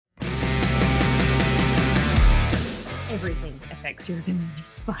everything affects your ability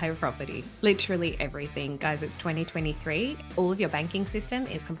to buy a property. Literally everything. Guys, it's 2023. All of your banking system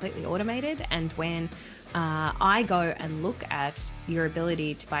is completely automated. And when I go and look at your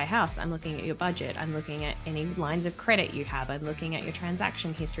ability to buy a house, I'm looking at your budget. I'm looking at any lines of credit you have. I'm looking at your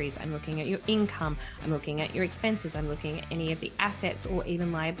transaction histories. I'm looking at your income. I'm looking at your expenses. I'm looking at any of the assets or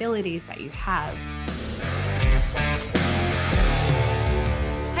even liabilities that you have.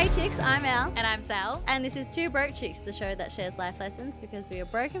 Hey chicks, I'm Al. And I'm Sal. And this is Two Broke Chicks, the show that shares life lessons because we are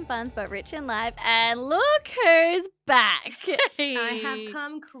broken funds but rich in life. And look who's back. I have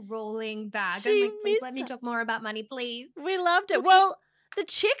come crawling back. She I'm like, please missed let me us. talk more about money, please. We loved it. Well, the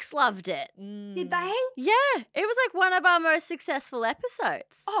chicks loved it. Did they? Yeah, it was like one of our most successful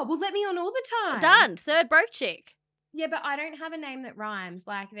episodes. Oh, well, let me on all the time. Done. Third broke chick. Yeah, but I don't have a name that rhymes.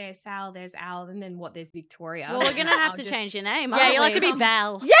 Like there's Sal, there's Al, and then what? There's Victoria. Well, we're going to have I'll to just- change your name. Yeah, you'll have to honestly. be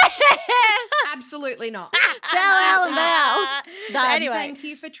Val. Yeah! Absolutely not. Sal, Al, and Val. Done. Anyway. Thank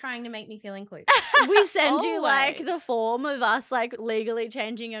you for trying to make me feel included. We send you like Always. the form of us like legally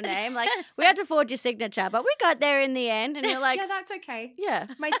changing your name. Like we had to forge your signature, but we got there in the end. And you're like, yeah, that's okay. yeah.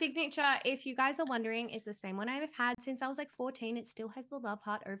 My signature, if you guys are wondering, is the same one I've had since I was like 14. It still has the love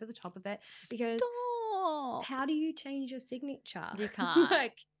heart over the top of it because Stop. how do you change your signature? You can't.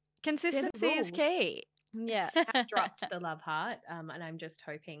 Like, Consistency is rules. key. Yeah. I've dropped the love heart, and I'm just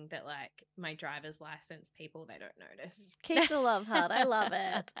hoping that like my driver's license people, they don't notice. Keep the love heart. I love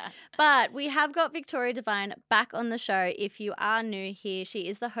it. But we have got Victoria Devine back on the show. If you are new here, she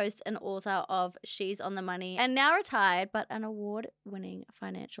is the host and author of She's on the Money and now retired, but an award-winning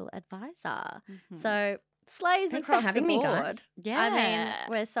financial advisor. So slays Thanks for across having the me, board. guys. Yeah. I mean,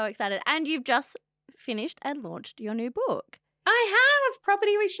 we're so excited. And you've just finished and launched your new book. I have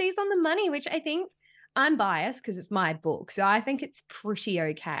Property with She's on the Money, which I think I'm biased because it's my book. So I think it's pretty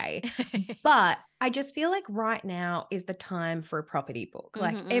okay. But I just feel like right now is the time for a property book.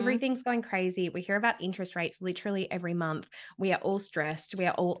 Like everything's going crazy. We hear about interest rates literally every month. We are all stressed. We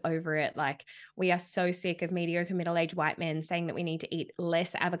are all over it. Like we are so sick of mediocre middle-aged white men saying that we need to eat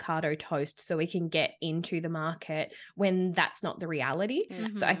less avocado toast so we can get into the market when that's not the reality.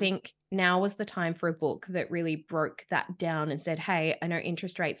 So I think now was the time for a book that really broke that down and said, hey, I know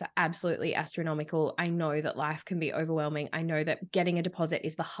interest rates are absolutely astronomical. I know that life can be overwhelming. I know that getting a deposit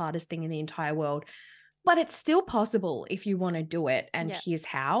is the hardest thing in the entire world, but it's still possible if you want to do it. And here's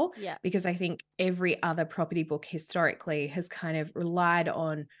how. Yeah. Because I think every other property book historically has kind of relied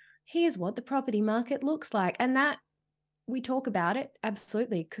on, here's what the property market looks like. And that we talk about it,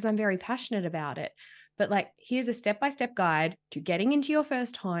 absolutely, because I'm very passionate about it. But like, here's a step-by-step guide to getting into your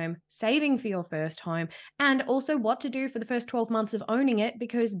first home, saving for your first home, and also what to do for the first 12 months of owning it,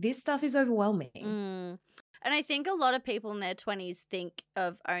 because this stuff is overwhelming. And I think a lot of people in their 20s think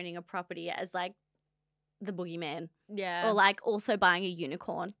of owning a property as like the boogeyman Yeah. or like also buying a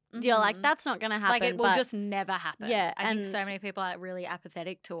unicorn. You're like, that's not going to happen. like it will but just never happen. Yeah, I think and- so many people are really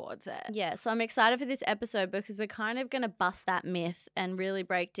apathetic towards it. Yeah, so I'm excited for this episode because we're kind of going to bust that myth and really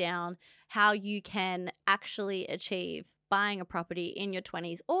break down how you can actually achieve buying a property in your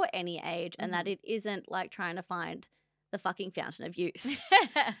 20s or any age and that it isn't like trying to find the fucking fountain of youth.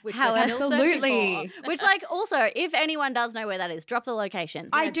 Which How we're still searching Absolutely. for. Which like also, if anyone does know where that is, drop the location.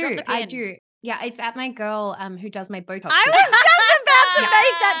 I Yeah, drop do. the I pin. do. Yeah, it's at my girl who does my Botox. I was system. just about to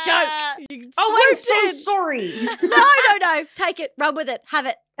make that joke. You Oh, I'm swooped so in. sorry. No. Take it. Run with it. Have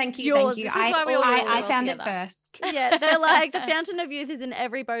it. Thank It's you. yours. Thank you. This is why we all I work found it together. first. Yeah, they're like, the fountain of youth is in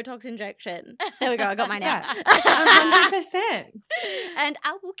every Botox injection. There we go. I got mine out. Yeah, 100%. And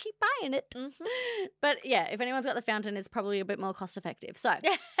I will keep buying it. But yeah, if anyone's got the fountain, it's probably a bit more cost effective. So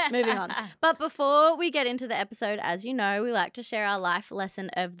moving on. But before we get into the episode, as you know, we like to share our life lesson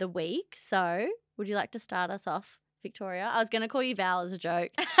of the week. So would you like to start us off, Victoria? I was going to call you Val as a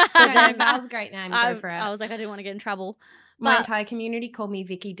joke. No, Val's a great name. Go for it. I was like, I didn't want to get in trouble. My But entire community called me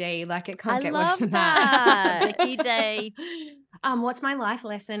Vicky D. Like it can't I get love worse than that. that. Vicky D. What's my life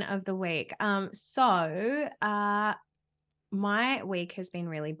lesson of the week? My week has been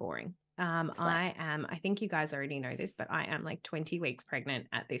really boring. I think you guys already know this, but I am like 20 weeks pregnant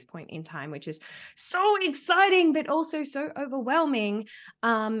at this point in time, which is so exciting, but also so overwhelming.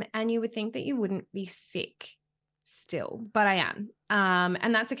 And you would think that you wouldn't be sick still, but I am.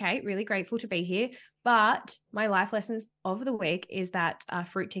 And that's okay. Really grateful to be here. But my life lessons of the week is that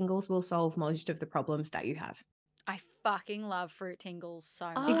fruit tingles will solve most of the problems that you have. I fucking love fruit tingles so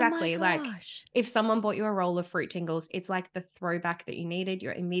much. Oh Exactly, my like, gosh. if someone bought you a roll of fruit tingles, it's like the throwback that you needed.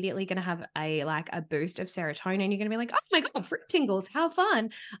 You're immediately going to have a boost of serotonin. You're going to be like, oh my God, fruit tingles, how fun.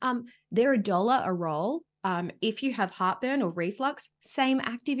 They're $1 a roll. If you have heartburn or reflux, same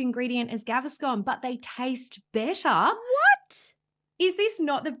active ingredient as Gaviscon, but they taste better. What? Is this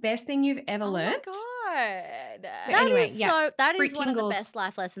not the best thing you've ever Oh learned? my God. So That anyway, is yeah, that fruit is one of the tingles. best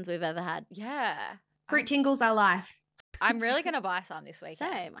life lessons we've ever had. Yeah. Fruit tingles are life. I'm really going to buy some this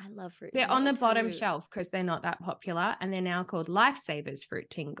weekend. Same. I love fruit. They're on the tingles. bottom fruit. shelf because they're not that popular, and they're now called Lifesavers fruit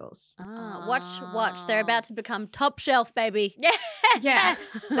tingles. Watch. They're about to become top shelf, baby. Yeah. Yeah,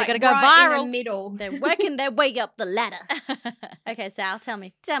 They're going to go right viral. in the middle. They're working their way up the ladder. Okay, Sal, tell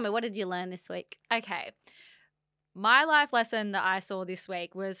me, what did you learn this week? Okay. My life lesson that I saw this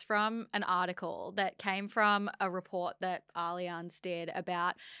week was from an article that came from a report that Allianz did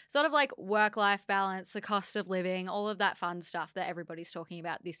about sort of like work-life balance, the cost of living, all of that fun stuff that everybody's talking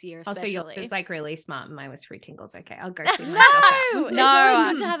about this year especially. Also, yours is like really smart and mine was fruit tingles. Okay, I'll go see myself out. No, it's No,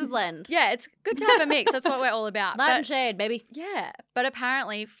 always good to have a blend. Yeah, it's good to have a mix. That's what we're all about. Light But- and shade, baby. Yeah, but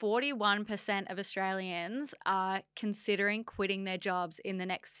apparently 41% of Australians are considering quitting their jobs in the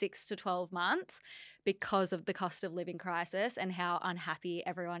next 6 to 12 months because of the cost of living crisis and how unhappy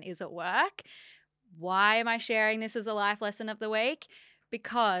everyone is at work. Why am I sharing this as a life lesson of the week?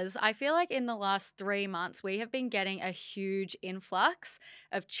 Because I feel like in the last 3 months, we have been getting a huge influx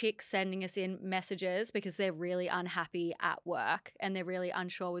of chicks sending us in messages because they're really unhappy at work and they're really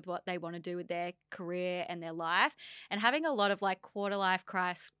unsure with what they want to do with their career and their life, and having a lot of like quarter life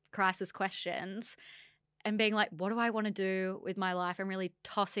crisis questions and being like, what do I want to do with my life? I'm really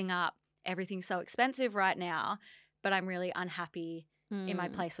tossing up. Everything's so expensive right now, but I'm really unhappy in my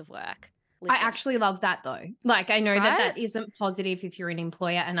place of work. I actually love that though. Like, I know that Right? that isn't positive if you're an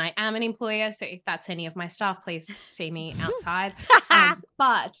employer, and I am an employer. So if that's any of my staff, please see me outside.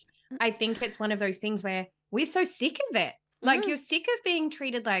 But I think it's one of those things where we're so sick of it. Like, you're sick of being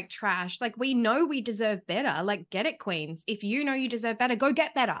treated like trash. Like, we know we deserve better. Like, get it, queens. If you know you deserve better, go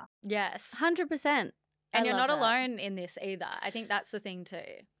get better. Yes. 100%. And you're love not that. alone in this either. I think that's the thing too.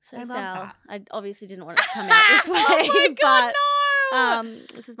 So I love Sal, that. I obviously didn't want it to come out this way, Oh my God,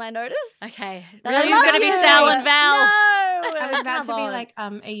 but this is my notice. Okay. That Really, I it's going to love be you. Sal and Val. No, I was about to come be on. like,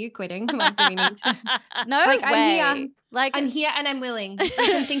 are you quitting? Like, do we need to? No Like, way. I'm here. Like, I'm here and I'm willing. I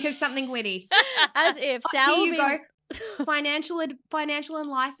can think of something witty. as if Sal Here will you be go. Financial and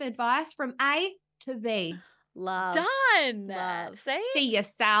life advice from A to V. love. Done. Love. See? See ya,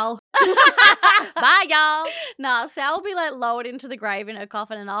 Sal. Bye, y'all. Nah, Sal will be like lowered into the grave in her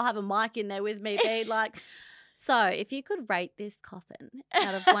coffin, and I'll have a mic in there with me, being like, so if you could rate this coffin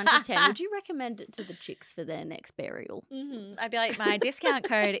out of 1 to 10, would you recommend it to the chicks for their next burial? Mm-hmm. I'd be like, my discount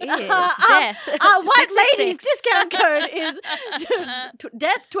code is White death. lady's discount code is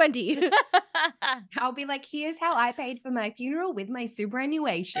death 20. I'll be like, here's how I paid for my funeral with my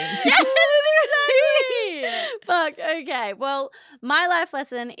superannuation. Yes, exactly. Fuck. Okay. Well, my life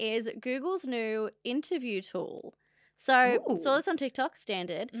lesson is Google's new interview tool. So Ooh. saw this on TikTok,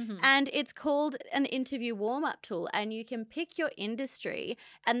 standard, Mhm. and it's called an interview warm-up tool. And you can pick your industry,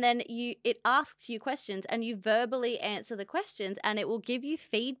 and then it asks you questions, and you verbally answer the questions, and it will give you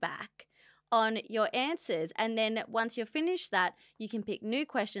feedback on your answers. And then once you're finished that, you can pick new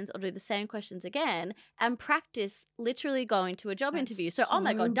questions or do the same questions again and practice literally going to a job That's interview. So, oh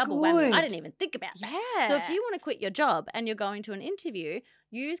my so God, double whammy. I good. didn't even think about that. Yeah. So if you want to quit your job and you're going to an interview,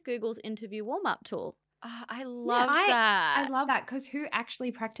 use Google's interview warm-up tool. Oh, I love I that. love that, because who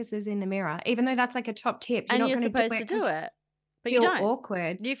actually practices in the mirror? Even though that's like a top tip. And not you're gonna supposed to do it, but you Feel don't.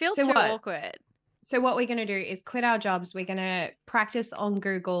 awkward. You feel So too what? awkward. So what we're going to do is quit our jobs. We're going to practice on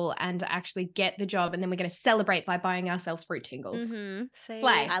Google and actually get the job. And then we're going to celebrate by buying ourselves fruit tingles. Mm-hmm. See?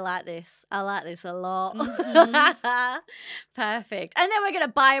 Play. I like this. I like this a lot. Mhm. Perfect. And then we're going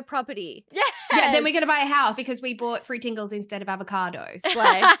to buy a property. Yes. Yeah, then we're going to buy a house because we bought fruit tingles instead of avocados.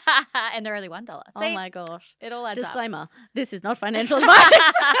 Slay. And they're only $1. See? Oh my gosh. It all adds Disclaimer. This is not financial advice.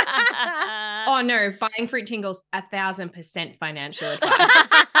 up. Oh no, buying fruit tingles, 1,000% financial advice.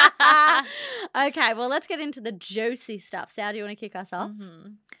 Okay, well, let's get into the juicy stuff. Sal, do you want to kick us off?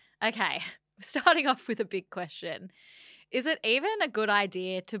 Mhm. Okay, starting off with a big question. Is it even a good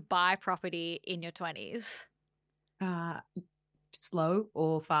idea to buy property in your 20s? Slow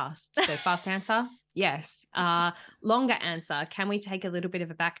or fast? So fast answer, yes. Longer answer, can we take a little bit of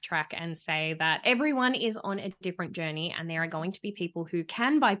a backtrack and say that everyone is on a different journey, and there are going to be people who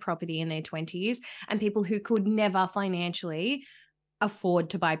can buy property in their 20s and people who could never financially afford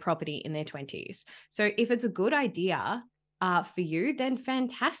to buy property in their 20s. So if it's a good idea for you, then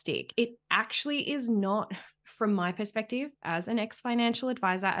fantastic. It actually is not from my perspective, as an ex-financial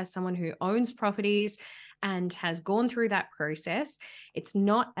advisor, as someone who owns properties and has gone through that process, it's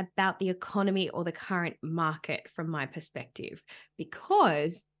not about the economy or the current market from my perspective,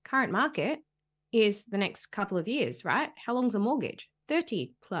 because current market is the next couple of years, right? How long's a mortgage?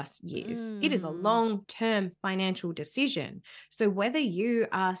 30 plus years. It is a long-term financial decision. So whether you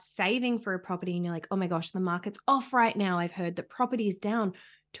are saving for a property and you're like, oh my gosh, the market's off right now, I've heard that property is down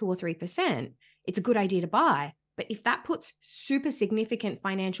 2 or 3%, it's a good idea to buy. But if that puts super significant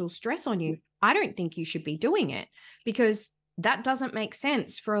financial stress on you, I don't think you should be doing it, because that doesn't make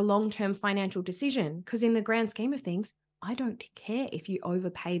sense for a long-term financial decision. Because in the grand scheme of things, I don't care if you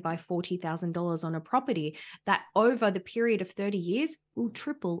overpay by $40,000 on a property that over the period of 30 years will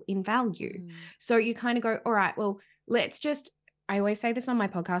triple in value. So you kind of go, all right, well, I always say this on my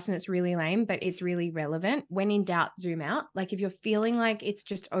podcast and it's really lame, but it's really relevant. When in doubt, zoom out. Like if you're feeling like it's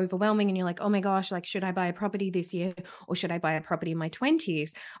just overwhelming and you're like, oh my gosh, like should I buy a property this year or should I buy a property in my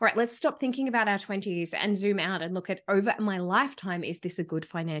 20s? All right, let's stop thinking about our 20s and zoom out and look at over my lifetime. Is this a good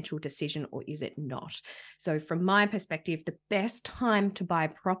financial decision or is it not? So from my perspective, the best time to buy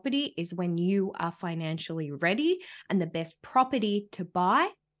property is when you are financially ready, and the best property to buy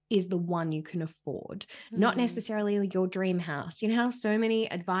is the one you can afford, not necessarily your dream house. You know how so many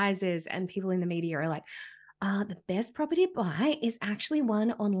advisors and people in the media are like, the best property to buy is actually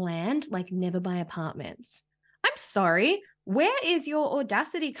one on land, like never buy apartments. I'm sorry, where is your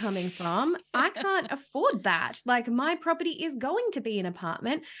audacity coming from? I can't afford that. Like my property is going to be an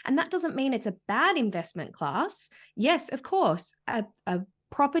apartment, and that doesn't mean it's a bad investment class. Yes, of course, a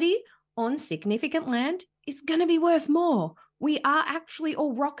property on significant land is going to be worth more. We are actually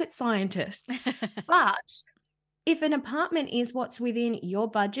all rocket scientists. But if an apartment is what's within your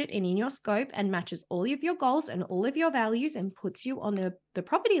budget and in your scope and matches all of your goals and all of your values and puts you on the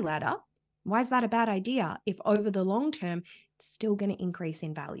property ladder, why is that a bad idea if over the long term, it's still going to increase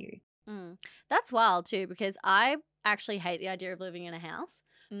in value? That's wild too, because I actually hate the idea of living in a house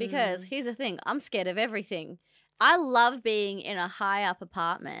because here's the thing, I'm scared of everything. I love being in a high up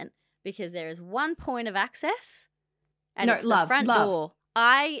apartment because there is one point of access. And it's the front door.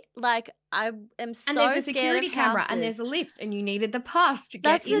 I am so scared of houses. And there's a security camera and there's a lift and you needed the pass to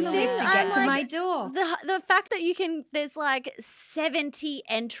get in the lift to get to my door. The fact that there's like 70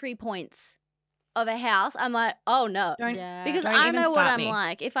 entry points of a house, I'm like, oh no. Because I know what I'm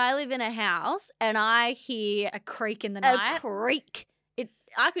like. If I live in a house and I hear a creak in the night.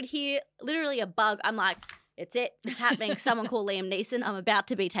 I could hear literally a bug. I'm like, it's happening. Someone call Liam Neeson. I'm about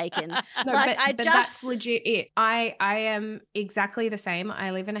to be taken. No, but that's legit it. I am exactly the same.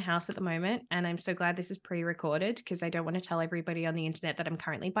 I live in a house at the moment, and I'm so glad this is pre-recorded because I don't want to tell everybody on the internet that I'm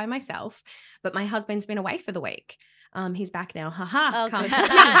currently by myself. But my husband's been away for the week. He's back now.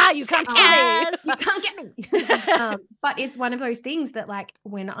 Ha. You can't get me. You can't get me. But it's one of those things that, like,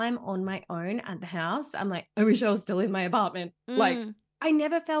 when I'm on my own at the house, I'm like, I wish I was still in my apartment. Like, I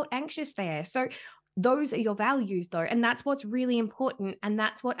never felt anxious there. So those are your values though. And that's what's really important. And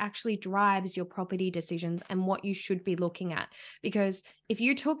that's what actually drives your property decisions and what you should be looking at. Because if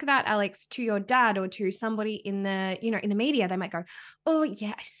you took that, Alex, to your dad or to somebody in the, in the media, they might go, oh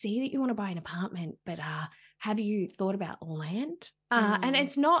yeah, I see that you want to buy an apartment, but have you thought about land? And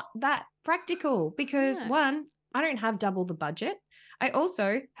it's not that practical because one, I don't have double the budget. I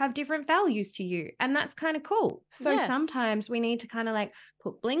also have different values to you, and that's kind of cool. So sometimes we need to kind of like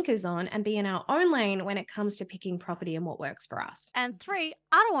put blinkers on and be in our own lane when it comes to picking property and what works for us. And 3,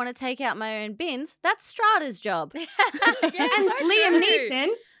 I don't want to take out my own bins. That's Strata's job. And Liam Neeson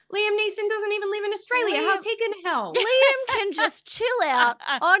doesn't even live in Australia. How's he going to help? Liam can just chill out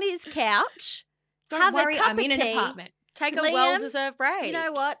on his couch. Don't worry, a cup I'm of in tea. an apartment. Take a well-deserved break. You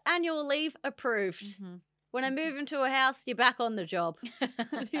know what? Annual leave approved. When I move into a house, you're back on the job.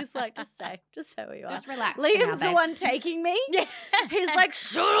 He's like, just stay where you are. Just relax. Liam's the one taking me. He's like,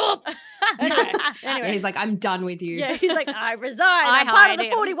 shut up. Anyway, he's like, I'm done with you. Yeah, he's like, I resign. I'm part of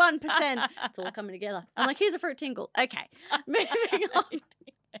the 41%. It's all coming together. I'm like, here's a fruit tingle. Okay, moving on.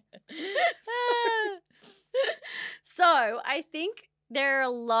 So I think there are a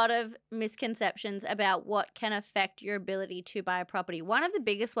lot of misconceptions about what can affect your ability to buy a property. One of the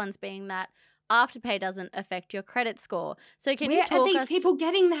biggest ones being that Afterpay doesn't affect your credit score. So can you talk are these people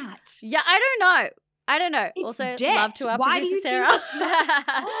getting that? Yeah, I don't know. It's also, debt. love to our Why producer do you Sarah. think it's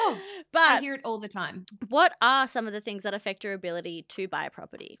not? But I hear it all the time. What are some of the things that affect your ability to buy a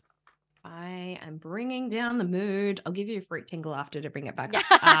property? I am bringing down the mood. I'll give you a fruit tingle after to bring it back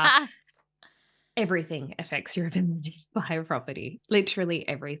up. Everything affects your ability to buy a property. Literally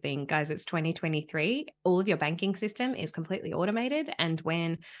everything. Guys, it's 2023. All of your banking system is completely automated. And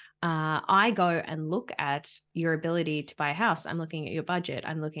when I go and look at your ability to buy a house, I'm looking at your budget.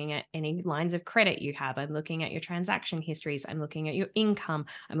 I'm looking at any lines of credit you have. I'm looking at your transaction histories. I'm looking at your income.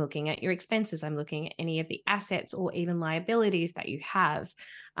 I'm looking at your expenses. I'm looking at any of the assets or even liabilities that you have.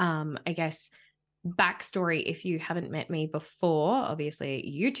 I guess backstory, if you haven't met me before, obviously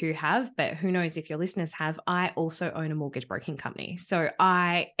you two have, but who knows if your listeners have, I also own a mortgage broking company. So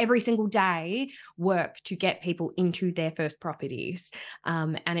I every single day work to get people into their first properties.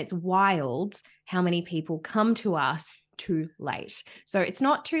 And it's wild how many people come to us too late. So it's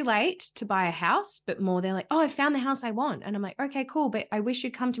not too late to buy a house, but more they're like, oh, I found the house I want. And I'm like, okay, cool. But I wish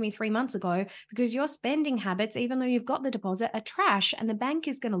you'd come to me 3 months ago, because your spending habits, even though you've got the deposit, are trash. And the bank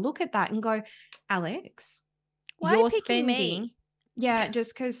is going to look at that and go, Alex, Why are you're you picking spending. me? Yeah,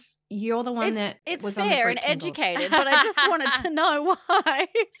 just because you're the one that it's was fair on the and educated, but I just wanted to know why.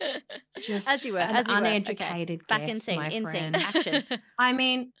 Just as you were, an as you uneducated were. Okay. Back guess, in scene, my in scene, friend. action. I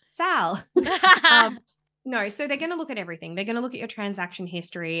mean, Sal. No, so they're going to look at everything. They're going to look at your transaction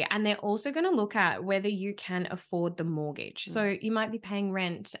history, and they're also going to look at whether you can afford the mortgage. So you might be paying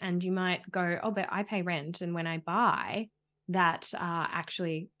rent and you might go, oh, but I pay rent. And when I buy that,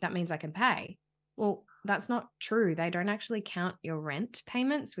 actually, that means I can pay. Well, that's not true. They don't actually count your rent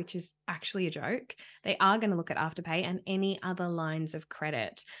payments, which is actually a joke. They are going to look at Afterpay and any other lines of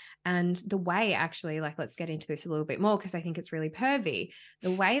credit. And the way actually, like, let's get into this a little bit more because I think it's really pervy. The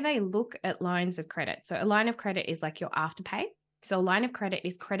way they look at lines of credit. So a line of credit is like your Afterpay. So a line of credit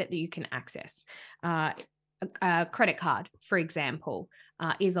is credit that you can access. A credit card, for example,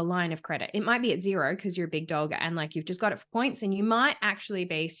 is a line of credit. It might be at zero because you're a big dog and like you've just got it for points, and you might actually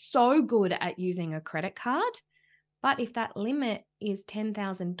be so good at using a credit card. But if that limit is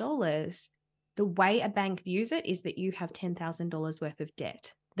 $10,000, the way a bank views it is that you have $10,000 worth of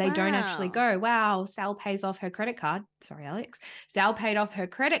debt. They don't actually go, wow, Sal pays off her credit card. Sorry, Alex. Sal paid off her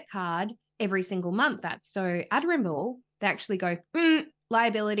credit card every single month. That's so admirable. They actually go,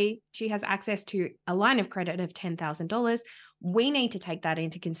 liability. She has access to a line of credit of $10,000. We need to take that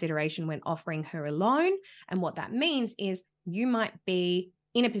into consideration when offering her a loan. And what that means is you might be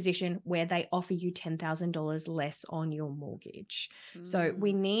in a position where they offer you $10,000 less on your mortgage. So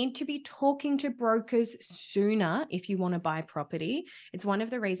we need to be talking to brokers sooner if you want to buy property. It's one of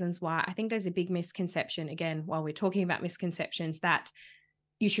the reasons why I think there's a big misconception, again, while we're talking about misconceptions, that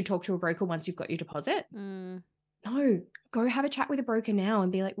you should talk to a broker once you've got your deposit. No, go have a chat with a broker now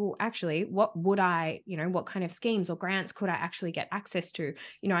and be like, well, actually, what would I, what kind of schemes or grants could I actually get access to?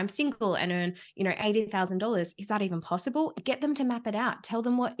 I'm single and earn, $80,000. Is that even possible? Get them to map it out. Tell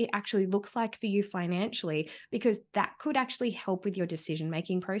them what it actually looks like for you financially, because that could actually help with your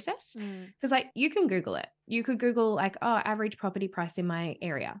decision-making process. Because like you can Google it. You could Google like, average property price in my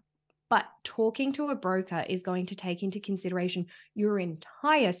area. But talking to a broker is going to take into consideration your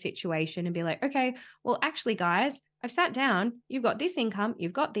entire situation and be like, okay, well, actually, guys, I've sat down. You've got this income.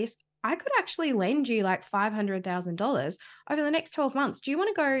 You've got this. I could actually lend you like $500,000 over the next 12 months. Do you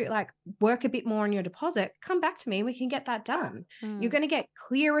want to go like work a bit more on your deposit? Come back to me. We can get that done. You're going to get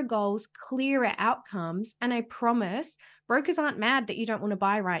clearer goals, clearer outcomes. And I promise brokers aren't mad that you don't want to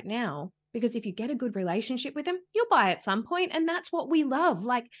buy right now. Because if you get a good relationship with them, you'll buy at some point. And that's what we love.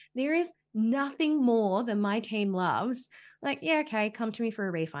 Like there is nothing more than my team loves. Like, yeah, okay, come to me for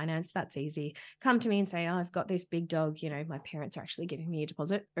a refinance. That's easy. Come to me and say, oh, I've got this big dog. My parents are actually giving me a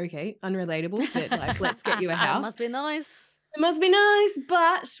deposit. Okay, unrelatable, but like, let's get you a house. Must be nice. It must be nice,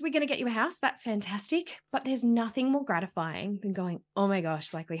 but we're going to get you a house. That's fantastic. But there's nothing more gratifying than going, oh my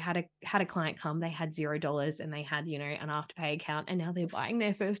gosh, like we had a client come, they had $0 and they had, an Afterpay account and now they're buying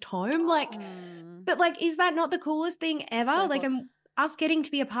their first home. Like, but like, is that not the coolest thing ever? So like us getting to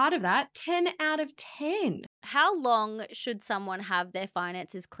be a part of that, 10 out of 10. How long should someone have their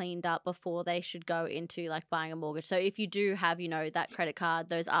finances cleaned up before they should go into like buying a mortgage? So if you do have, that credit card,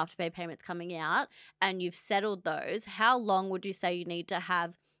 those Afterpay payments coming out and you've settled those, how long would you say you need to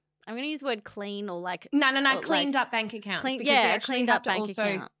have? I'm going to use the word clean or like. No, cleaned up bank accounts. Cleaned up bank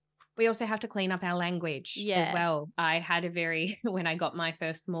account. We also have to clean up our language as well. I had when I got my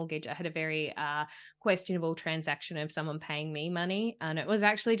first mortgage, I had a very questionable transaction of someone paying me money. And it was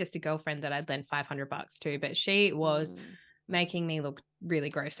actually just a girlfriend that I'd lent $500 to, but she was making me look really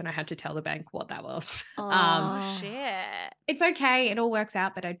gross. And I had to tell the bank what that was. Oh, shit. It's okay. It all works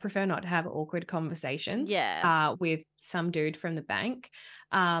out, but I'd prefer not to have awkward conversations with some dude from the bank.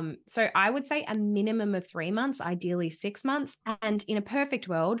 So I would say a minimum of 3 months, ideally 6 months. And in a perfect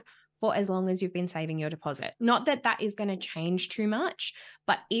world, for as long as you've been saving your deposit. Not that that is going to change too much,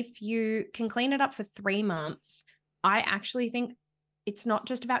 but if you can clean it up for 3 months, I actually think it's not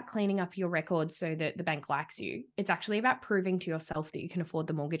just about cleaning up your records so that the bank likes you. It's actually about proving to yourself that you can afford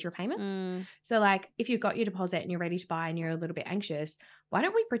the mortgage repayments. So like if you've got your deposit and you're ready to buy and you're a little bit anxious, why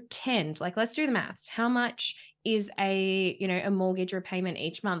don't we pretend, like let's do the maths. How much is a mortgage repayment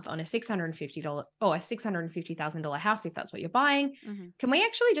each month on a $650 or a $650,000 house if that's what you're buying? Can we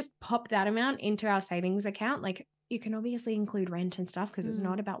actually just pop that amount into our savings account? Like you can obviously include rent and stuff because it's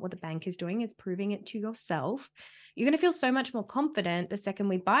not about what the bank is doing. It's proving it to yourself. You're going to feel so much more confident the second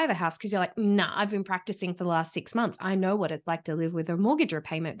we buy the house because you're like, nah, I've been practicing for the last 6 months. I know what it's like to live with a mortgage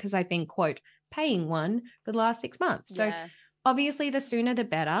repayment because I've been, quote, paying one for the last 6 months. So obviously the sooner the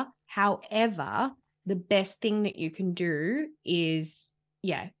better. However, the best thing that you can do is,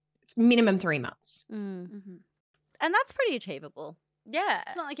 minimum 3 months. And that's pretty achievable. Yeah.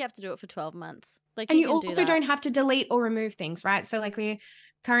 It's not like you have to do it for 12 months. Like, and you also don't have to delete or remove things, right? So like we're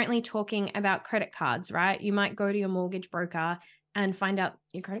currently talking about credit cards, right? You might go to your mortgage broker and find out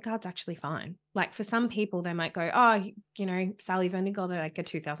your credit card's actually fine. Like for some people, they might go, oh, Sally, you've only got like a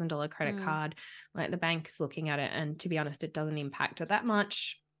 $2,000 credit card. Like the bank's looking at it. And to be honest, it doesn't impact it that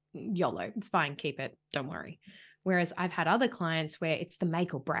much. YOLO, it's fine. Keep it. Don't worry. Whereas I've had other clients where it's the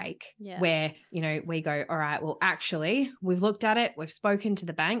make or break, where, we go, all right, well, actually, we've looked at it. We've spoken to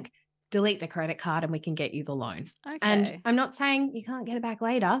the bank, delete the credit card and we can get you the loan. Okay. And I'm not saying you can't get it back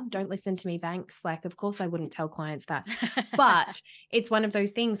later. Don't listen to me, banks. Like, of course, I wouldn't tell clients that. But it's one of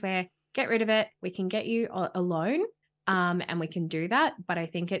those things where get rid of it. We can get you a loan. And we can do that. But I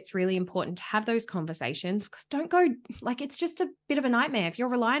think it's really important to have those conversations because don't go like it's just a bit of a nightmare. If you're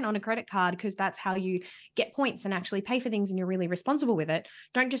reliant on a credit card because that's how you get points and actually pay for things and you're really responsible with it,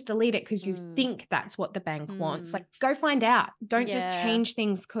 don't just delete it because you think that's what the bank wants. Like go find out. Don't just change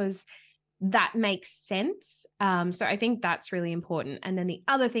things because that makes sense. So I think that's really important. And then the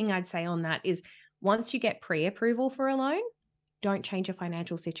other thing I'd say on that is once you get pre-approval for a loan, don't change your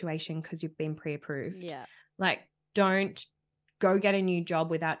financial situation because you've been pre-approved. Yeah. Like don't go get a new job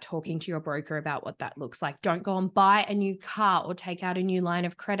without talking to your broker about what that looks like. Don't go and buy a new car or take out a new line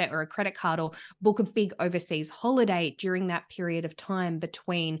of credit or a credit card or book a big overseas holiday during that period of time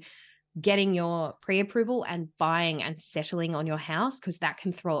between getting your pre-approval and buying and settling on your house because that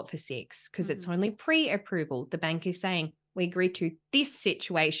can throw it for 6 because it's only pre-approval. The bank is saying we agree to this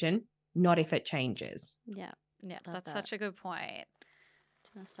situation, not if it changes. Yeah, that's such a good point.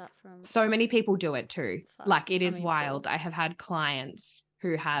 Start from so many people do it too. Like it is wild. I have had clients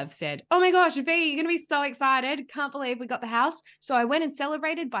who have said, oh my gosh, V, you're going to be so excited. Can't believe we got the house. So I went and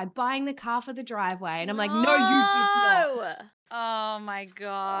celebrated by buying the car for the driveway. And I'm like, no, you did not. Oh my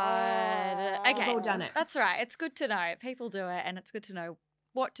God. Okay. We've all done it. That's right. It's good to know. People do it and it's good to know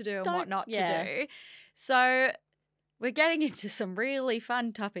what to do and what not to do. So we're getting into some really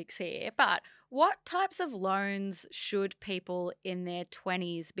fun topics here, but what types of loans should people in their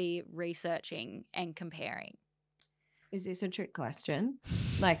 20s be researching and comparing? Is this a trick question?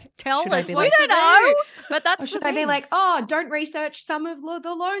 Like, tell us. We like, don't know. But that's should I be like, oh, don't research some of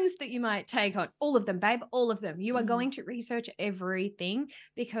the loans that you might take on? All of them, babe. All of them. You are going to research everything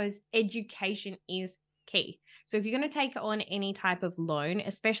because education is key. So if you're going to take on any type of loan,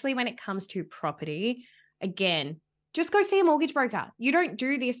 especially when it comes to property, again, just go see a mortgage broker. You don't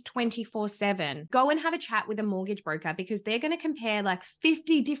do this 24/7. Go and have a chat with a mortgage broker because they're going to compare like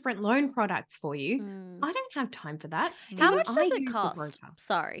 50 different loan products for you. I don't have time for that. How much does it cost?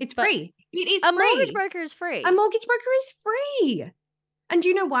 Sorry. It's free. It is free. A mortgage broker is free. A mortgage broker is free. And do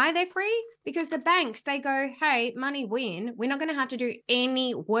you know why they're free? Because the banks, they go, hey, money win. We're not going to have to do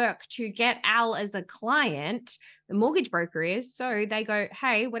any work to get Al as a client. The mortgage broker is. So they go,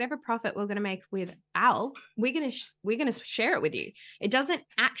 hey, whatever profit we're going to make with Al, we're going to share it with you. It doesn't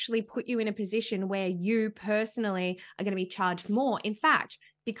actually put you in a position where you personally are going to be charged more. In fact,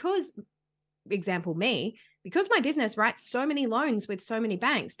 because my business writes so many loans with so many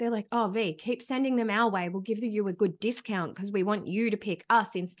banks, they're like, oh, V, keep sending them our way. We'll give you a good discount because we want you to pick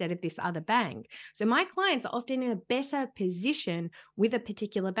us instead of this other bank. So my clients are often in a better position with a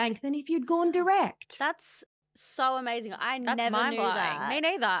particular bank than if you'd gone direct. That's so amazing. That's never knew that. Me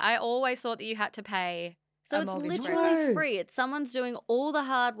neither. I always thought that you had to pay. So it's literally free. It's someone's doing all the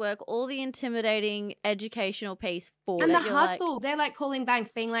hard work, all the intimidating educational piece for and the hustle. They're like calling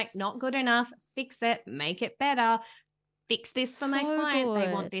banks, being like, not good enough, fix it, make it better, fix this for my client. Good.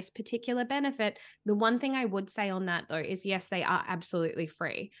 They want this particular benefit. The one thing I would say on that though is yes, they are absolutely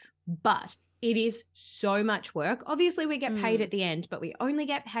free, but it is so much work. Obviously we get paid at the end, but we only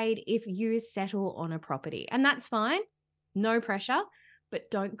get paid if you settle on a property and that's fine. No pressure. but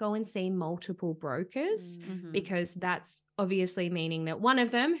don't go and see multiple brokers Mm-hmm. because that's obviously meaning that one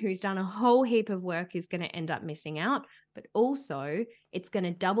of them who's done a whole heap of work is going to end up missing out, but also it's going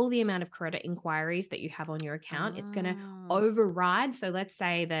to double the amount of credit inquiries that you have on your account. It's going to override. So let's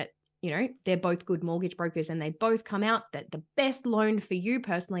say that, you know, they're both good mortgage brokers and they both come out that the best loan for you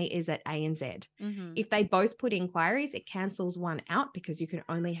personally is at ANZ. Mm-hmm. If they both put inquiries, it cancels one out because you can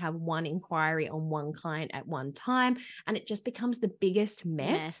only have one inquiry on one client at one time. And it just becomes the biggest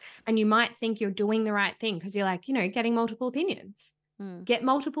mess. And you might think you're doing the right thing because you're like, you know, getting multiple opinions. Get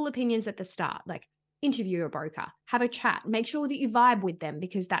multiple opinions at the start. Like, interview a broker, have a chat, make sure that you vibe with them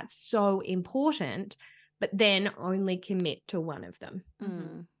because that's so important, but then only commit to one of them.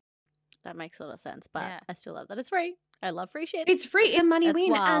 Mm-hmm. That makes a lot of sense, but I still love that it's free. I love free shit. It's free. It's a money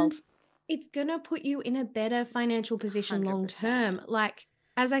win. Wild. And it's going to put you in a better financial position 100%. long term. Like,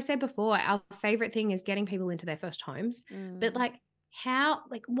 as I said before, our favorite thing is getting people into their first homes. But like,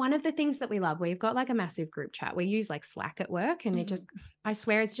 one of the things that we love, we've got like a massive group chat. We use like Slack at work and it just, I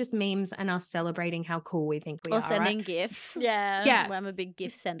swear it's just memes and us celebrating how cool we think we are. Or sending right? gifts. Yeah. I'm a big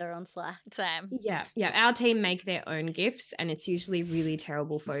gift sender on Slack. Same. Yeah. Our team make their own gifts and it's usually really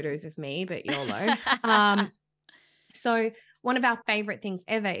terrible photos of me, but YOLO. So one of our favorite things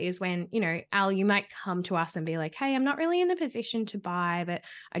ever is when, you know, Al, you might come to us and be like, hey, I'm not really in the position to buy, but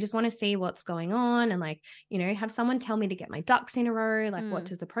I just want to see what's going on. And like, you know, have someone tell me to get my ducks in a row. Like, what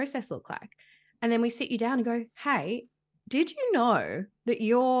does the process look like? And then we sit you down and go, hey, did you know that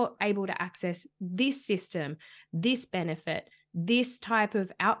you're able to access this system, this benefit, this type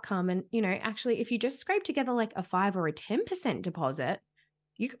of outcome? And, you know, actually, if you just scrape together like a 5 or a 10% deposit,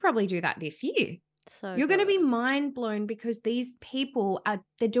 you could probably do that this year. So you're going to be mind blown because these people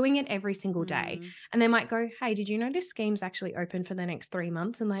they're doing it every single day. And they might go, hey, did you know this scheme's actually open for the next 3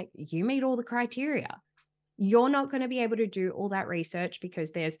 months? And like, you meet all the criteria. You're not going to be able to do all that research because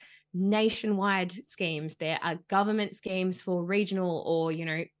there's nationwide schemes. There are government schemes for regional or, you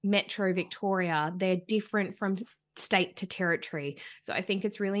know, Metro Victoria. They're different from state to territory. So I think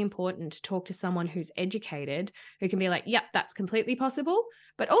it's really important to talk to someone who's educated, who can be like, yep, that's completely possible.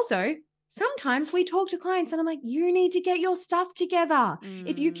 But also, sometimes we talk to clients and I'm like, you need to get your stuff together.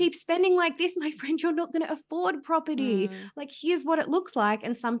 If you keep spending like this, my friend, you're not going to afford property. Like, here's what it looks like.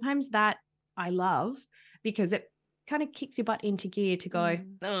 And sometimes that I love because it kind of kicks your butt into gear to go,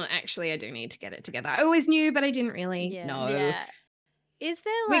 oh, actually, I do need to get it together. I always knew, but I didn't really know. Yeah. Is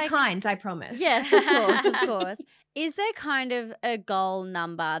there like... We're kind, I promise. Yes, of course, of course. Is there kind of a goal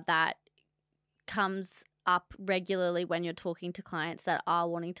number that comes up regularly when you're talking to clients that are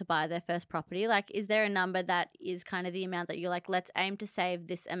wanting to buy their first property? Like, is there a number that is kind of the amount that you're like, let's aim to save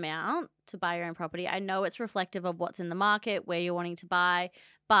this amount to buy your own property? I know it's reflective of what's in the market, where you're wanting to buy,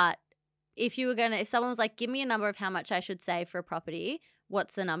 but if someone was like, give me a number of how much I should save for a property,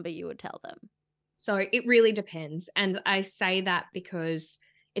 what's the number you would tell them? So it really depends. And I say that because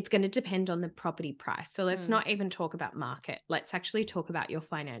it's going to depend on the property price. So let's not even talk about market. Let's actually talk about your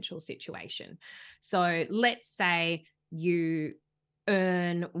financial situation. So let's say you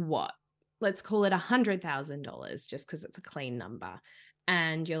earn what? Let's call it $100,000 just because it's a clean number.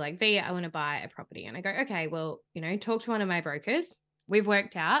 And you're like, V, I want to buy a property. And I go, okay, well, you know, talk to one of my brokers. We've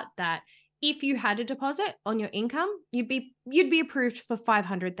worked out that if you had a deposit on your income, you'd be approved for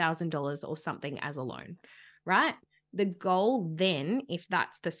 $500,000 or something as a loan, right? The goal then, if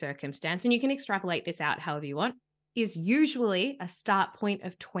that's the circumstance, and you can extrapolate this out however you want, is usually a start point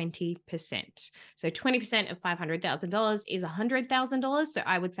of 20%. So 20% of $500,000 is $100,000. So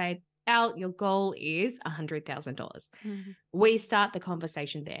I would say, Al, your goal is $100,000. We start the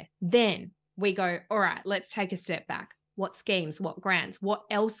conversation there. Then we go, all right, let's take a step back. What schemes, what grants, what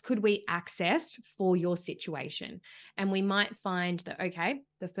else could we access for your situation? And we might find that, okay,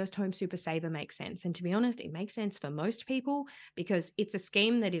 the first home super saver makes sense. And to be honest, it makes sense for most people because it's a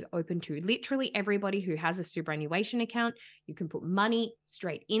scheme that is open to literally everybody who has a superannuation account. You can put money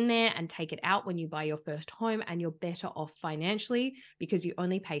straight in there and take it out when you buy your first home, and you're better off financially because you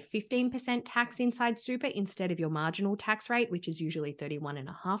only pay 15% tax inside super instead of your marginal tax rate, which is usually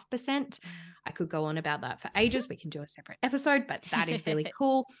 31.5%. I could go on about that for ages. We can do a separate episode, but that is really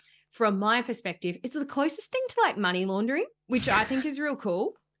cool. From my perspective, it's the closest thing to like money laundering, which I think is real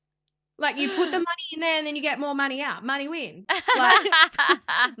cool. Like, you put the money in there and then you get more money out. Money win. Like,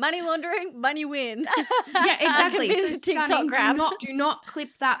 money laundering, money win. Yeah, exactly. So TikTok grab. Do not clip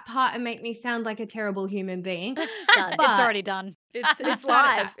that part and make me sound like a terrible human being. Done. It's already done. It's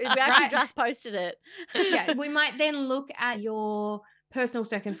live. We actually just posted it. Yeah, we might then look at your personal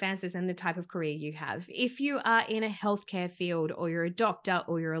circumstances and the type of career you have. If you are in a healthcare field or you're a doctor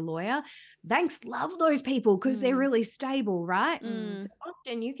or you're a lawyer, banks love those people because they're really stable, right? So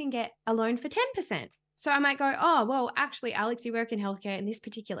often you can get a loan for 10%. So I might go, oh, well, actually, Alex, you work in healthcare in this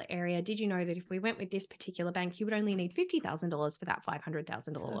particular area. Did you know that if we went with this particular bank, you would only need $50,000 for that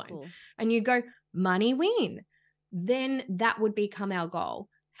 $500,000 loan? Cool. And you go, money win. Then that would become our goal.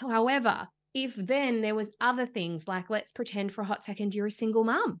 However, if then there was other things like, let's pretend for a hot second you're a single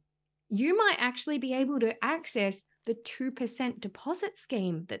mum, you might actually be able to access the 2% deposit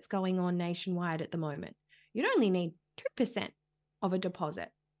scheme that's going on nationwide at the moment. You'd only need 2% of a deposit.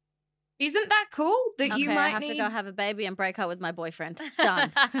 Isn't that cool? That you might have need... to go have a baby and break up with my boyfriend.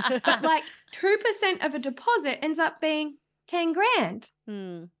 Done. But like 2% of a deposit ends up being 10 grand.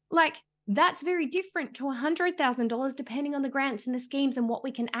 Like that's very different to $100,000 depending on the grants and the schemes and what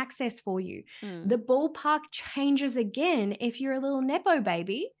we can access for you. The ballpark changes again if you're a little Nepo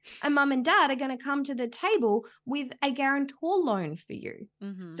baby and mum and dad are going to come to the table with a guarantor loan for you.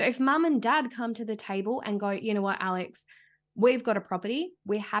 So if mum and dad come to the table and go, you know what, Alex, we've got a property.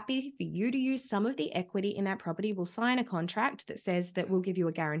 We're happy for you to use some of the equity in that property. We'll sign a contract that says that we'll give you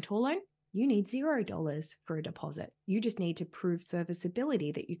a guarantor loan. You need $0 for a deposit. You just need to prove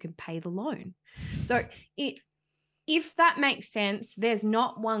serviceability that you can pay the loan. So if that makes sense, there's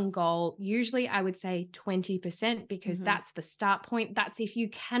not one goal. Usually I would say 20% because that's the start point. That's if you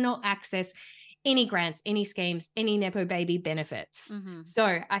cannot access any grants, any schemes, any Nepo baby benefits.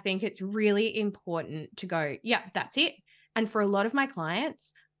 So I think it's really important to go, yeah, that's it. And for a lot of my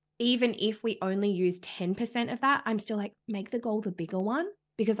clients, even if we only use 10% of that, I'm still like, make the goal the bigger one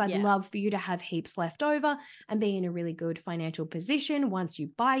because I'd love for you to have heaps left over and be in a really good financial position once you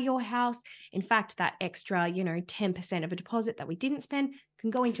buy your house. In fact, that extra, 10% of a deposit that we didn't spend can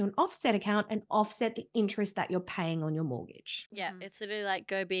go into an offset account and offset the interest that you're paying on your mortgage. Yeah, it's literally like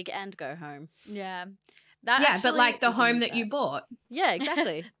go big and go home. Yeah. But like the home that you bought. Yeah,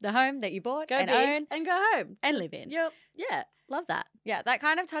 exactly. The home that you bought go and big own and go home and live in. Yep. Yeah, love that. Yeah, that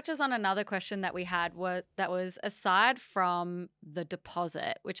kind of touches on another question that we had that was aside from the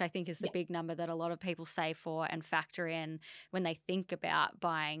deposit, which I think is the big number that a lot of people save for and factor in when they think about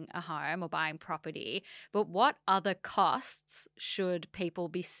buying a home or buying property. But what other costs should people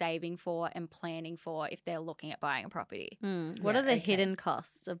be saving for and planning for if they're looking at buying a property? What are the hidden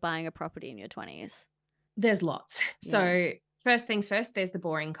costs of buying a property in your 20s? There's lots. So first things first, there's the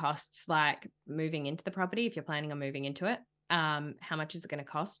boring costs like moving into the property if you're planning on moving into it. How much is it going to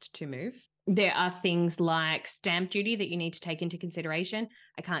cost to move? There are things like stamp duty that you need to take into consideration.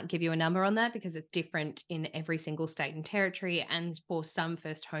 I can't give you a number on that because it's different in every single state and territory. And for some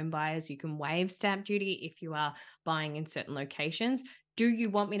first home buyers, you can waive stamp duty if you are buying in certain locations. Do you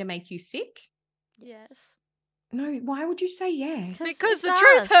want me to make you sick? Yes. No, why would you say yes? Because the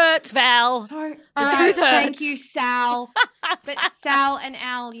truth hurts, Val. So, thank you, Sal. But Sal and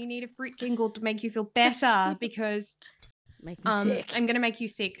Al, you need a fruit jingle to make you feel better because make me sick. I'm going to make you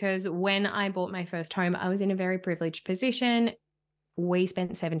sick because when I bought my first home, I was in a very privileged position. We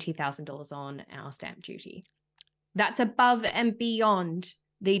spent $70,000 on our stamp duty. That's above and beyond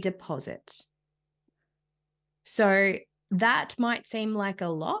the deposit. So that might seem like a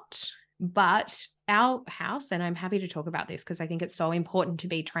lot, but our house, and I'm happy to talk about this because I think it's so important to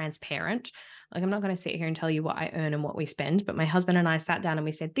be transparent. Like I'm not going to sit here and tell you what I earn and what we spend, but my husband and I sat down and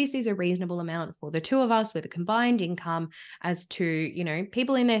we said, this is a reasonable amount for the two of us with a combined income as to,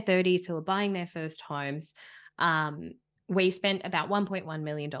 people in their 30s who are buying their first homes. We spent about $1.1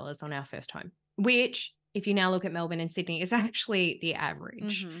 million on our first home, which if you now look at Melbourne and Sydney is actually the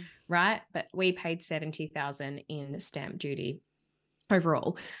average, right? But we paid $70,000 in stamp duty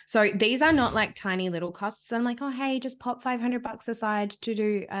overall. So these are not like tiny little costs. I'm like, oh, hey, just pop $500 aside to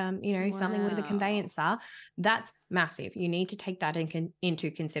do, something with a conveyancer. That's massive. You need to take that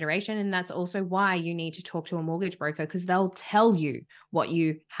into consideration. And that's also why you need to talk to a mortgage broker because they'll tell you what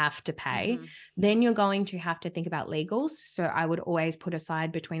you have to pay. Then you're going to have to think about legals. So I would always put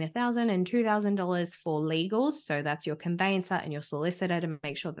aside between $1,000 and $2,000 for legals. So that's your conveyancer and your solicitor to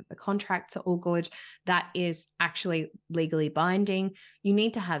make sure that the contracts are all good. That is actually legally binding. You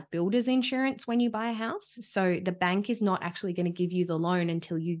need to have builder's insurance when you buy a house. So the bank is not actually going to give you the loan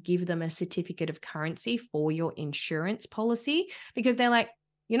until you give them a certificate of currency for your insurance policy because they're like,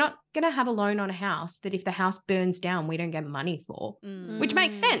 you're not going to have a loan on a house that if the house burns down, we don't get money for, which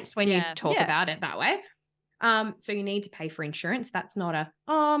makes sense when you talk about it that way. So you need to pay for insurance. That's not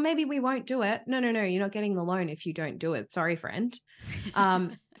maybe we won't do it. No. You're not getting the loan if you don't do it. Sorry, friend.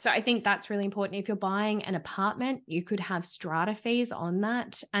 So I think that's really important. If you're buying an apartment, you could have strata fees on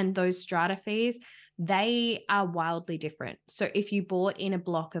that. And those strata fees, they are wildly different. So if you bought in a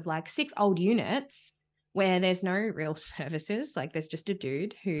block of like 6 old units where there's no real services, like there's just a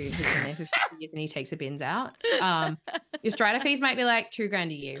dude who's been there for 50 years and he takes the bins out, your strata fees might be like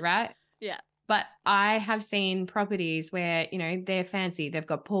 $2,000 a year, right? Yeah. But I have seen properties where, you know, they're fancy. They've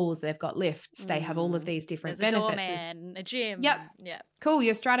got pools, they've got lifts, they have all of these different There's benefits. a doorman, a gym. Yep. Yeah. Cool.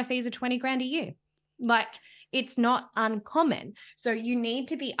 Your strata fees are $20,000 a year. Like, it's not uncommon. So you need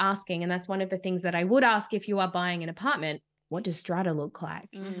to be asking, and that's one of the things that I would ask if you are buying an apartment. What does strata look like?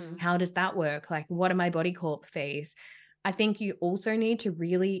 Mm-hmm. How does that work? Like, what are my body corp fees? I think you also need to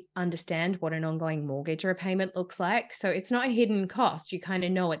really understand what an ongoing mortgage repayment looks like. So it's not a hidden cost. You kind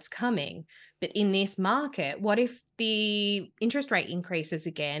of know it's coming. But in this market, what if the interest rate increases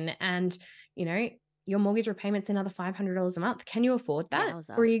again and, you know, your mortgage repayment's another $500 a month? Can you afford that?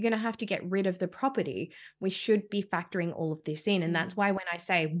 Yowza. Or are you going to have to get rid of the property? We should be factoring all of this in. And that's why when I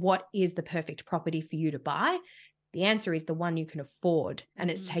say, what is the perfect property for you to buy? The answer is the one you can afford,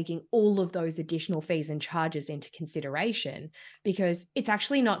 and it's taking all of those additional fees and charges into consideration, because it's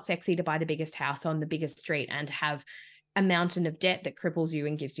actually not sexy to buy the biggest house on the biggest street and have a mountain of debt that cripples you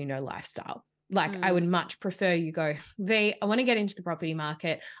and gives you no lifestyle. Like, I would much prefer you go, V, I want to get into the property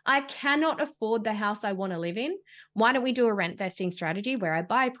market. I cannot afford the house I want to live in. Why don't we do a rent vesting strategy where I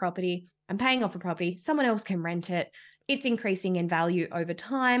buy a property, I'm paying off a property, someone else can rent it. It's increasing in value over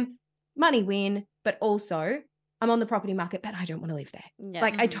time, money win, but also I'm on the property market, but I don't want to live there. Yeah.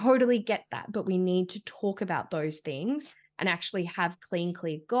 Like, I totally get that, but we need to talk about those things and actually have clear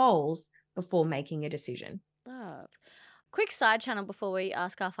goals before making a decision. Oh. Quick side channel before we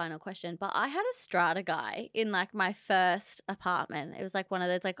ask our final question, but I had a strata guy in like my first apartment. It was like one of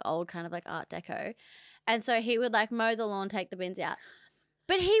those like old kind of like art deco. And so he would like mow the lawn, take the bins out.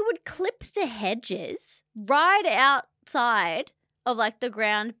 But he would clip the hedges right outside of like the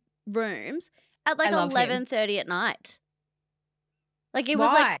ground rooms at like 11:30 at night. Like it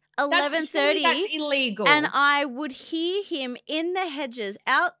was like 11:30. That's illegal. And I would hear him in the hedges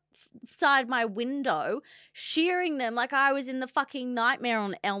outside my window shearing them like I was in the fucking Nightmare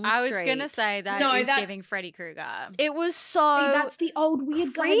on Elm Street. I was going to say that is giving Freddy Krueger. It was so See, that's the old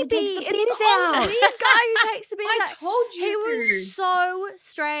weird guy creepy. who takes the It's bins the out. old weird guy who takes the bins out. I told you. He was so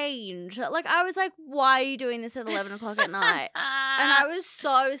strange. Like, I was like, why are you doing this at 11 o'clock at night? And I was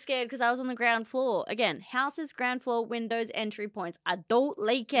so scared because I was on the ground floor. Again, houses, ground floor, windows, entry points. I don't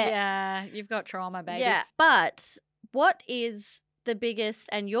like it. Yeah, you've got trauma, baby. Yeah. But what is the biggest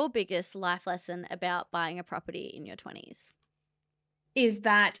and your biggest life lesson about buying a property in your 20s? Is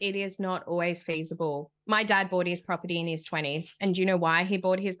that it is not always feasible. My dad bought his property in his 20s. And do you know why he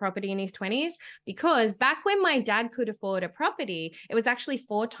bought his property in his 20s? Because back when my dad could afford a property, it was actually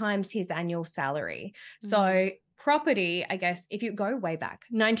 4 times his annual salary. So property, I guess, if you go way back,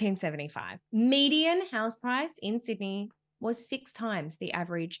 1975, median house price in Sydney was 6 times the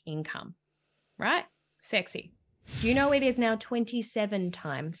average income, right? Sexy. Do you know it is now 27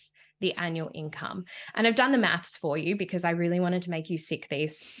 times the annual income? And I've done the maths for you because I really wanted to make you sick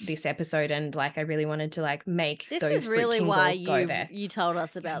this episode, and like I really wanted to like make This those is really fruit why tingles go there. you told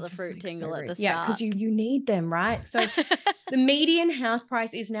us about the It's fruit like tingle so at the rude. start. Yeah, because you need them, right? So the median house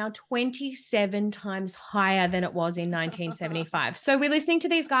price is now 27 times higher than it was in 1975. So we're listening to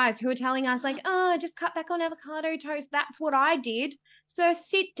these guys who are telling us like, oh, just cut back on avocado toast. That's what I did. So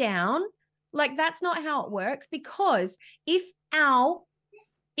sit down. Like, that's not how it works, because if our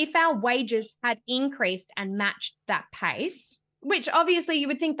wages had increased and matched that pace, which obviously you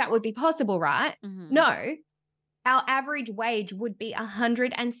would think that would be possible, right? No, our average wage would be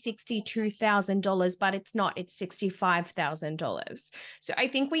 $162,000, but it's not. It's $65,000. So I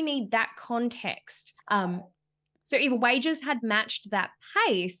think we need that context. So if wages had matched that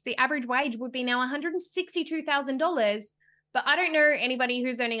pace, the average wage would be now $162,000. But I don't know anybody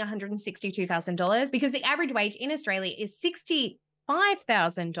who's earning $162,000, because the average wage in Australia is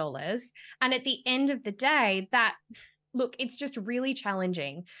 $65,000. And at the end of the day, it's just really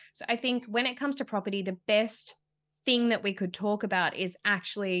challenging. So I think when it comes to property, the best thing that we could talk about is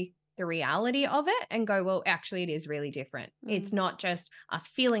actually the reality of it and go, well, actually, it is really different. It's not just us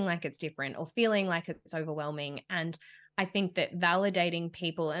feeling like it's different or feeling like it's overwhelming. And I think that validating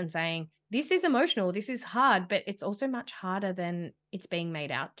people and saying, this is emotional, this is hard, but it's also much harder than it's being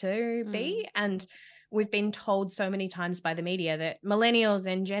made out to be. And we've been told so many times by the media that millennials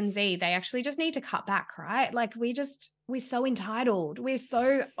and Gen Z, they actually just need to cut back, right? Like we're so entitled. We're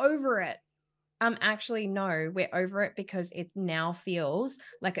so over it. Actually, no, we're over it because it now feels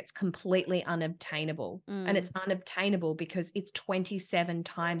like it's completely unobtainable. And it's unobtainable because it's 27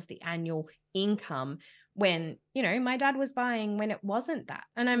 times the annual income, when, you know, my dad was buying when it wasn't that.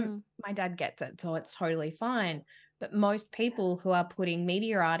 And my dad gets it, so it's totally fine. But most people who are putting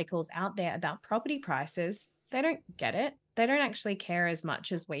media articles out there about property prices, they don't get it. They don't actually care as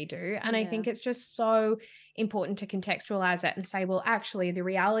much as we do. And I think it's just so important to contextualize that and say, well, actually, the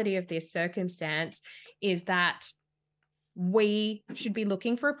reality of this circumstance is that we should be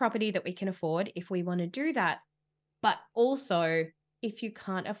looking for a property that we can afford if we want to do that. But also, if you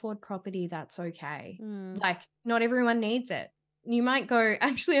can't afford property, that's okay. Like, not everyone needs it. You might go,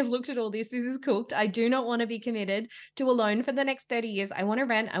 actually, I've looked at all this. This is cooked. I do not want to be committed to a loan for the next 30 years. I want to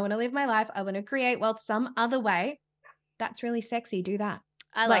rent. I want to live my life. I want to create wealth some other way. That's really sexy. Do that.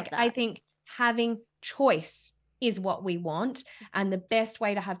 I love that. I think having choice is what we want. And the best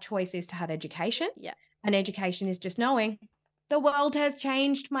way to have choice is to have education. Yeah. And education is just knowing the world has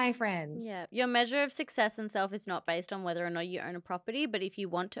changed, my friends. Yeah. Your measure of success and self is not based on whether or not you own a property, but if you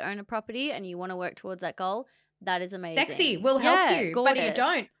want to own a property and you want to work towards that goal, that is amazing. Sexy will help you. Gorgeous. But if you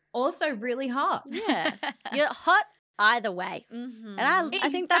don't, also really hot. Yeah. You're hot either way. And I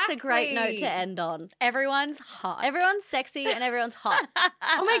think that's a great note to end on. Everyone's hot. Everyone's sexy and everyone's hot.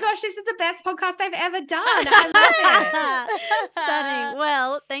 Oh my gosh, this is the best podcast I've ever done. I love it. Stunning.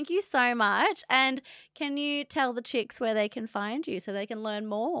 Well, thank you so much. And can you tell the chicks where they can find you so they can learn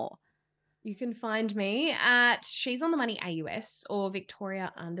more? You can find me at She's on the Money AUS or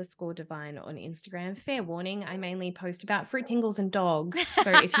Victoria_Devine on Instagram. Fair warning, I mainly post about fruit tingles and dogs. So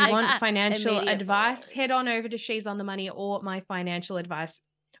if you want financial advice, head on over to She's on the Money or my financial advice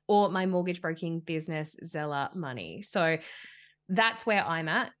or my mortgage broking business, Zella Money. So that's where I'm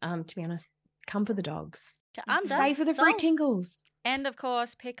at. To be honest, come for the dogs. Stay for the fruit tingles. And of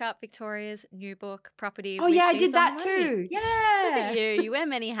course, pick up Victoria's new book, Property. Oh yeah, I did that too. Yeah. Look at you. You wear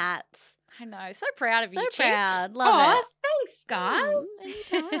many hats. I know. So proud of you, So proud. Love it. Thanks, guys.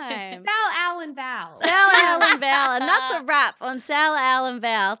 Anytime. Sal, Al, and Val. Sal, Al, and Val. And that's a wrap on Sal, Al, and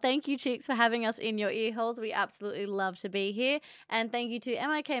Val. Thank you, chicks, for having us in your ear holes. We absolutely love to be here. And thank you to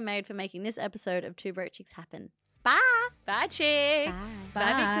MIK Made for making this episode of Two Broke Chicks happen. Bye. Bye, chicks.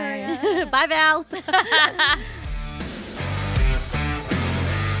 Bye. Bye, Victoria. Bye, Val.